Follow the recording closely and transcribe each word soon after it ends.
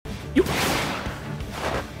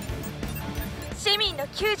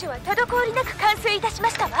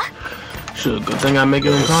Shoot, good thing I make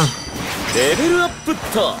it in time.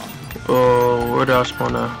 Oh, where did I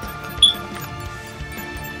spawn at?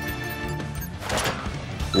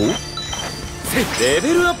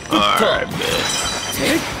 Alright,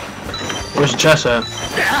 man. Where's the chest at?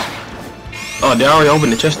 Oh, they already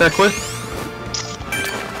opened the chest that quick?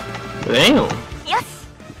 Damn.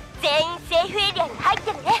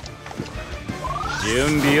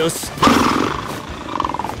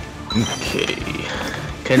 Okay.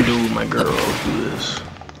 Can do my girl do this.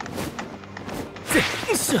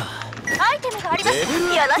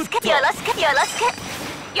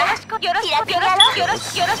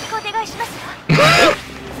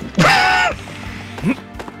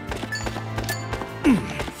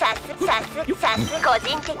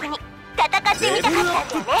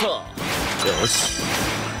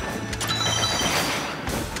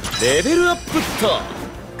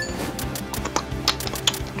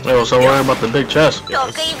 Yo, so worry about the big chest.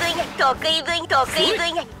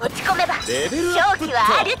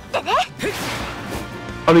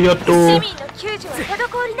 Arigato.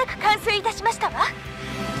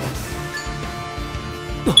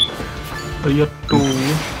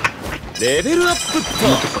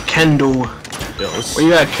 Looking for Kendall. Where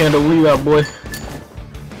you at, Kendall? Where you at, boy?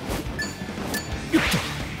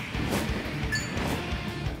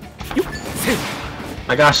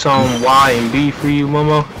 I got some Y and B for you,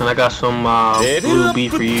 Momo, and I got some blue B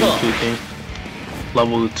for you, too, thing.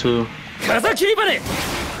 Level 2.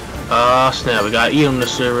 Snap, we gotta eat him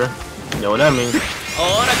this server. You know what that means?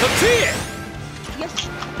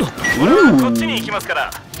 Ooh.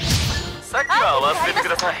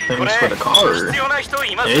 Thanks for the card.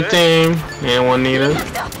 Anything? Anyone need it?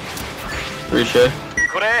 Appreciate it.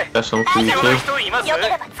 Got some for you too.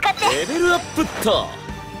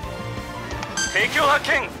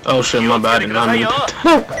 Oh shit, my bad. I did not mean that.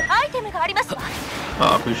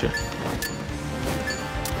 Oh, appreciate it.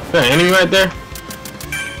 That enemy right there?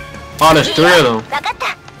 Oh, there's 3 of them.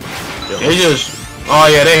 They just... Oh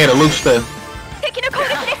yeah, they hit a loop step.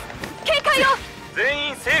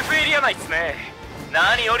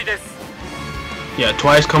 Yeah,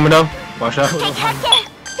 twice coming up. Watch out.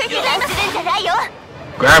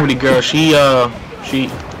 Gravity girl, she yeah,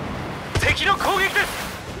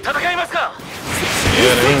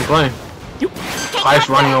 they ain't playing. Twice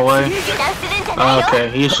running away. Okay,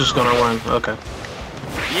 he's just gonna run. Okay.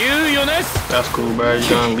 That's cool, bro. You're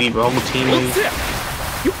gonna leave a whole team.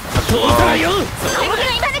 That's wild.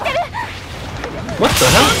 What the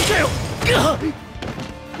hell?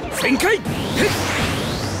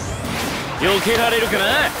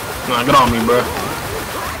 Nah, get on me, bro.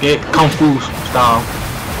 Get Kung Fu style.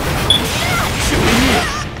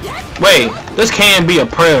 Wait, this can't be a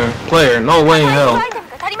player. No way in hell.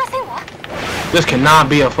 This cannot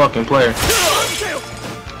be a fucking player.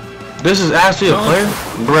 This is actually a player?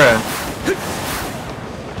 Bruh.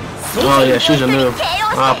 Oh yeah, she's a noob.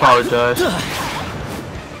 I apologize.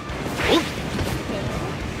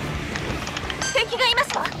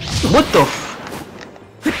 What the f...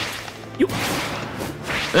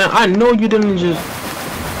 Man, I know you didn't just...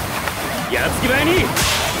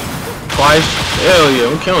 Twice? Hell yeah,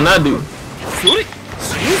 I'm killing that dude.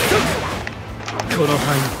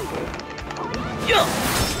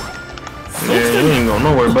 Yeah, you ain't going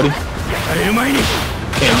nowhere, buddy.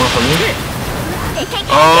 Can't run from me.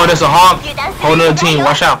 Oh, there's a hawk. Whole nother team,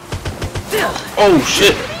 watch out. Oh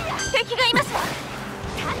shit.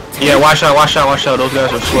 Yeah, watch out, watch out, watch out. Those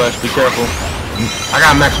guys are sweats, be careful. I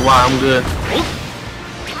got max Y, I'm good.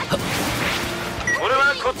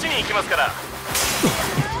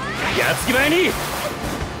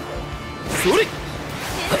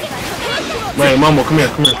 Wait, Momo, come here,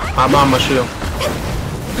 come here. I'm on my shield.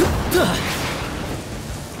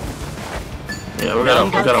 Yeah, we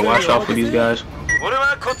gotta watch out for these guys.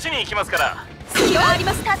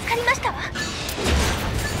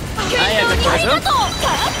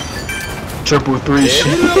 Triple 3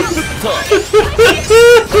 shit.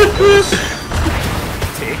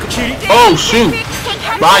 Oh shoot!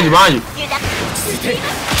 Behind you, behind you.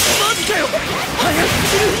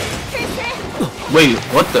 Wait,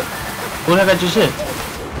 what the? What the heck I just hit?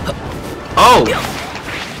 Oh!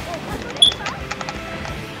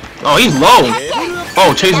 Oh, he's low!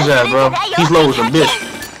 Oh, chase his ass, bro. He's low as a bitch.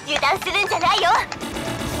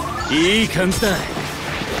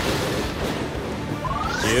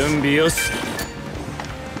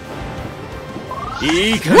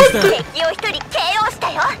 What the?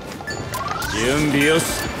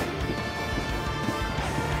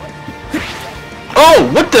 Oh,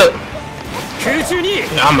 what the?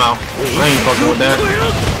 Yeah, I'm out. I ain't fucking with that.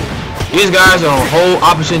 These guys are on a whole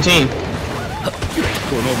opposite team.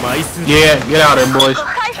 Yeah, get out of there, boys.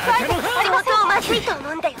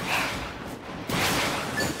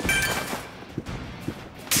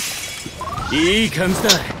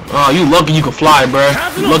 Oh, you lucky you can fly, bruh.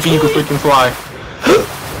 You lucky you can freaking fly.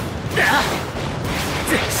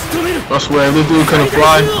 I swear, if this dude couldn't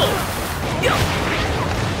fly.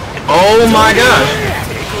 Oh my gosh.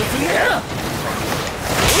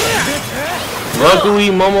 Luckily,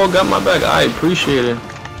 Momo got my back. I appreciate it.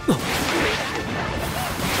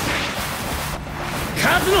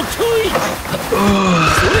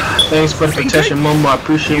 Thanks for the protection, Momo. I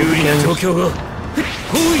appreciate it.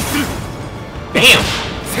 Damn!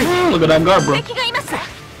 Look at that guard, bro.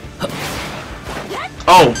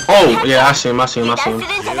 Oh, yeah, I see him.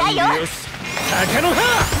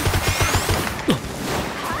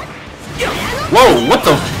 Whoa, what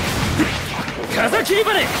the?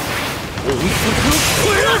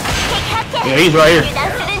 Yeah, he's right here. Do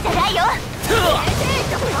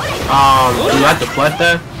you have to deflect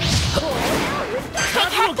that?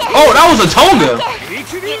 Oh, that was a Tonga!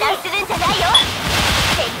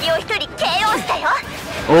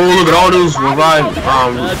 Oh, look at all those revived,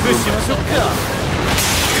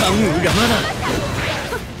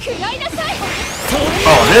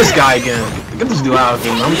 oh, this guy again. Get this dude out of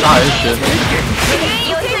here, man. I'm tired of this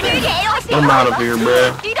shit. I'm out of here,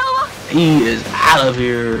 bro. He is out of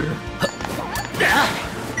here.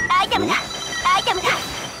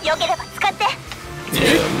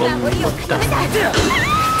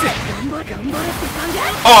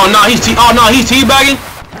 Oh no, he's teabagging.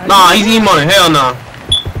 Nah, he's emoting. Hell no.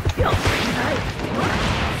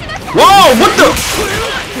 Whoa, what the?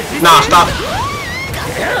 Nah, stop.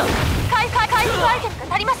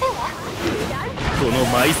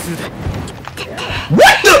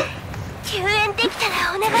 What the?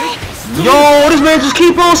 Yo, this man just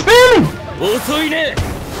keep on spinning.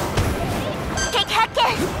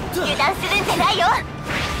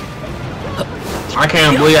 I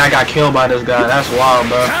can't believe I got killed by this guy. That's wild,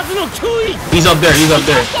 bro. He's up there.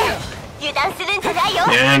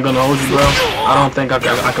 Yeah, I ain't gonna hold you, bro. I don't think I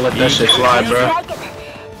can let that shit fly, bro.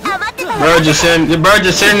 Bro just sitting there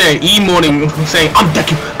emoting, saying, I'm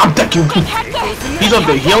deck you. He's up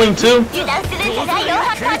there healing too.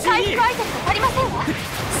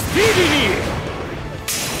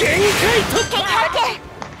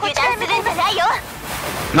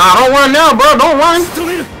 Nah, don't run now, bro. Don't run.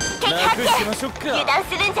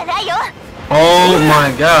 Oh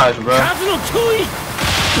my gosh, bro.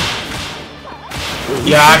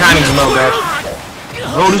 Yeah, I kinda need to know, guys.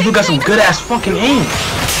 Bro, this dude got some good ass fucking aim.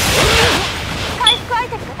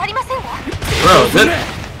 Bro, this...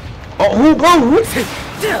 Oh, who, bro? Who?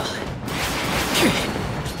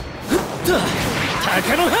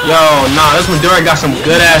 Yo, nah, this Midori got some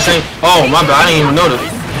good ass aim. Oh, my bad, I didn't even notice.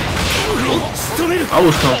 I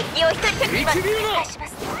was coming.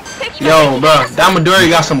 Yo, bro, that Midori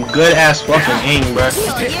got some good ass fucking aim, bro. Oh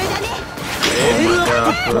my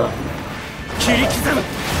god, bro.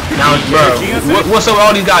 Now, bro, what's up with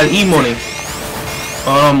all these guys emoting?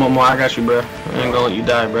 Oh, Momo, I got you, bro. I ain't gonna let you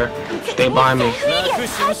die, bro. Stay behind me.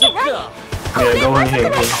 Yeah, go in here,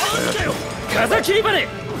 bro.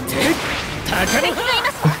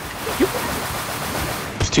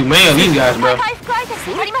 It's too many of these guys, bro.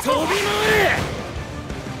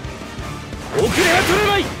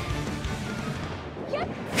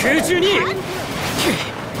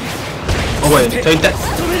 Oh wait, take that.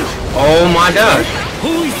 Oh my gosh.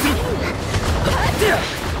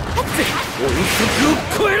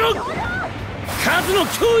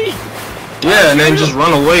 Yeah, and then just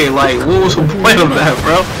run away. Like, what was the point of that,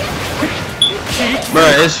 bro? Bro,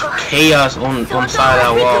 it's chaos on the side of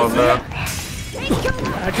that wall, bro.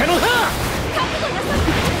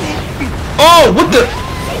 Oh, what the?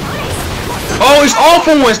 Oh, it's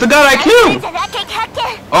awful one. It's the guy I killed.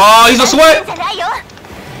 Oh, he's a sweat.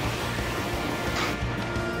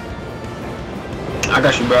 I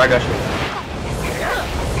got you, bro. I got you.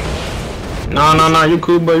 No, you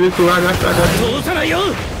cool, bro. You cool. I got you.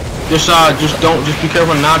 Just be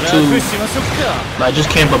careful not to, like, just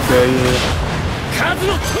camp up there. Yeah.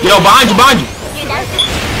 Yo, behind you.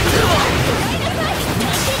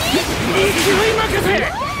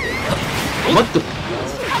 What the?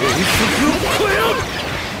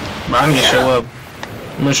 Bro, I need to show up.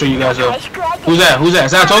 I'm gonna show you guys up. Who's that?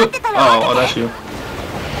 Is that Toga? Oh, that's you.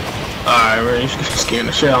 Alright, bro, you're scaring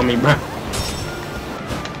the shit out of me, bro.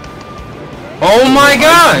 Oh my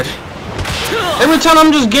gosh! Every time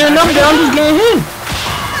I'm just getting up there, I'm just getting hit.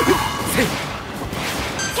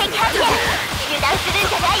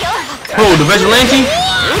 Oh, the vigilante?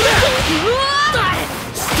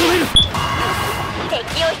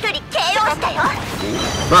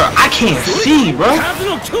 Bro, I can't see, bro.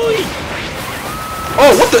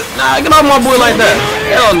 Oh, what the? Nah, get off my boy like that.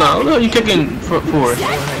 Hell no. What are you kicking for?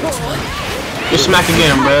 Get smacked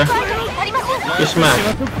again, bro. Get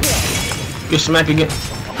smacked. Get smacked again.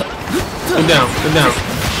 Get down. Get down.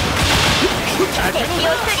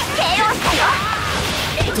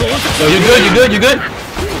 Yo, you good? You good? You good?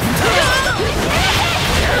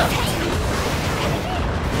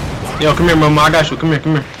 Yo, come here, mama. I got you. Come here.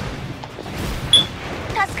 Come here.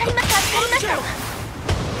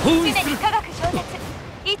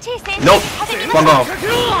 Nope. Fuck off.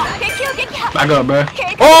 Back up, bro.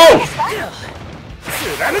 Oh!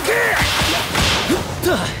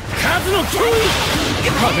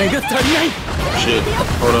 Shit.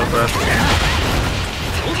 Hold up, bro.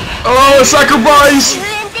 Oh, sacrifice!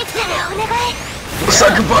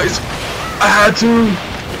 Sacrifice! I had to.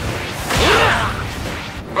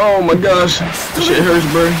 Oh my gosh. This shit hurts,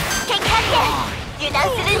 bro.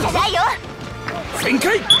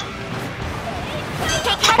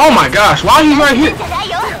 Oh my gosh, why are you right here?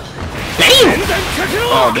 Damn!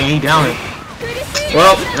 Oh, dang, he down it.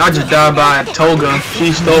 Well, I just died by Toga.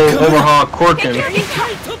 She stole Overhaul Corkin.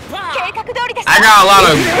 I got a lot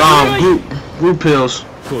of group pills.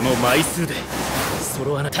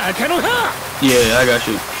 Yeah, I got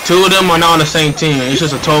you. Two of them are not on the same team. It's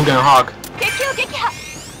just a Toga and Hawk.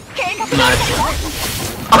 Nice.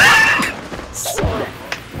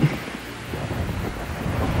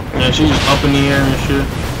 Yeah, she's just up in the air and shit.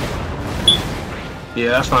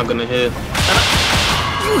 Yeah, that's not gonna hit.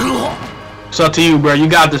 It's up to you, bro. You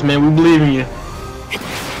got this, man. We believe in you.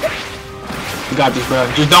 You got this, bro.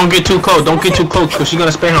 Just don't get too close. Don't get too close, cause she's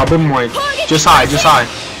gonna spam her boomerang. Just hide. Just hide.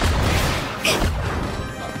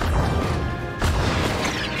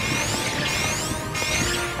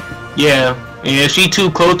 Yeah. And if she too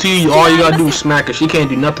close to you, all you gotta do is smack her. She can't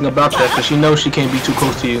do nothing about that, cause she knows she can't be too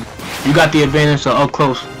close to you. You got the advantage of up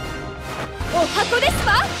close.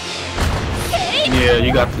 Yeah,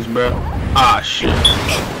 you got this, bro. Ah, shit.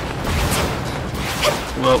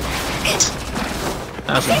 Well,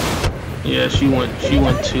 that's a, yeah. She went to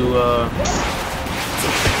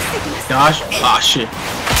gosh. Ah, shit.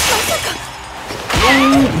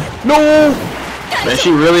 No, no. Man,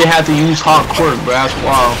 she really had to use hot quirk, bro. That's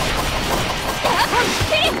wild.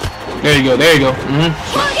 There you go. There you go.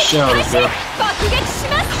 Shit out of this, bro.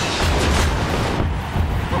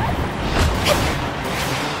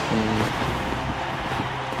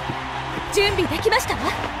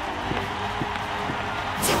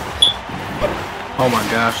 Oh my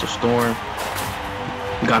gosh, the storm.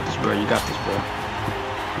 You got this, bro. You got this, bro.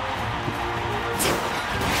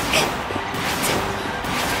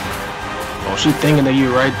 Oh, she thinking that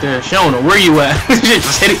you right there. She don't know where you at. She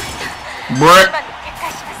just hit it. Bruh.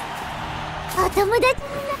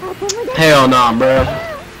 Hell nah, bro.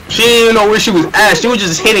 She didn't even know where she was at. She was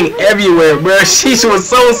just hitting everywhere, bro. She was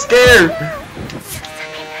so scared.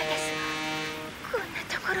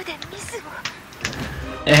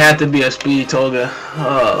 It had to be a speed Toga.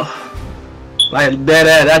 Like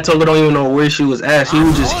that Toga don't even know where she was at. She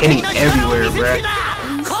was just hitting everywhere, bruh.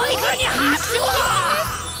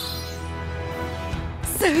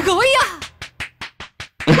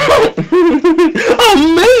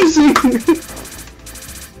 Amazing!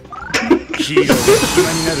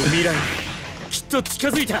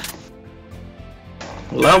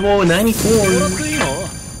 Level 94.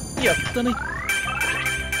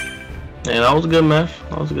 Yeah, that was a good match.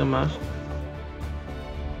 That was a good match.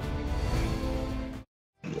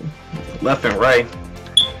 Left and right.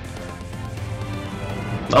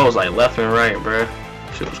 That was like left and right, bruh.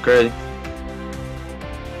 Shit was crazy.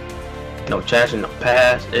 No chasing, no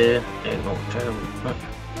pass, and no chasing.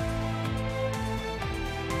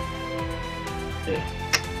 Yeah.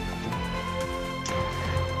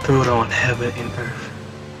 Threw it on heaven and earth.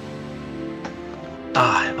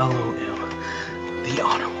 I, LOL, the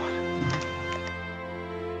honor one.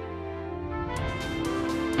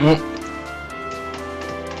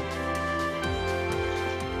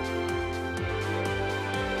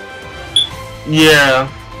 Yeah,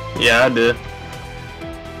 I did.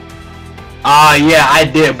 Yeah, I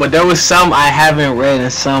did, but there was some I haven't read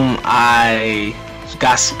and some I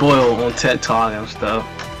got spoiled on TED Talk and stuff.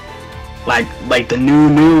 Like the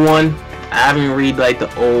new one. I haven't read like the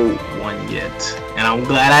old one yet, and I'm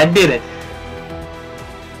glad I did it.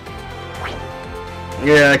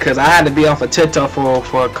 Yeah, cause I had to be off of TikTok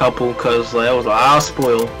for a couple, cause like, it was I was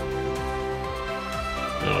spoiled.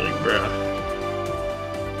 Like, bruh.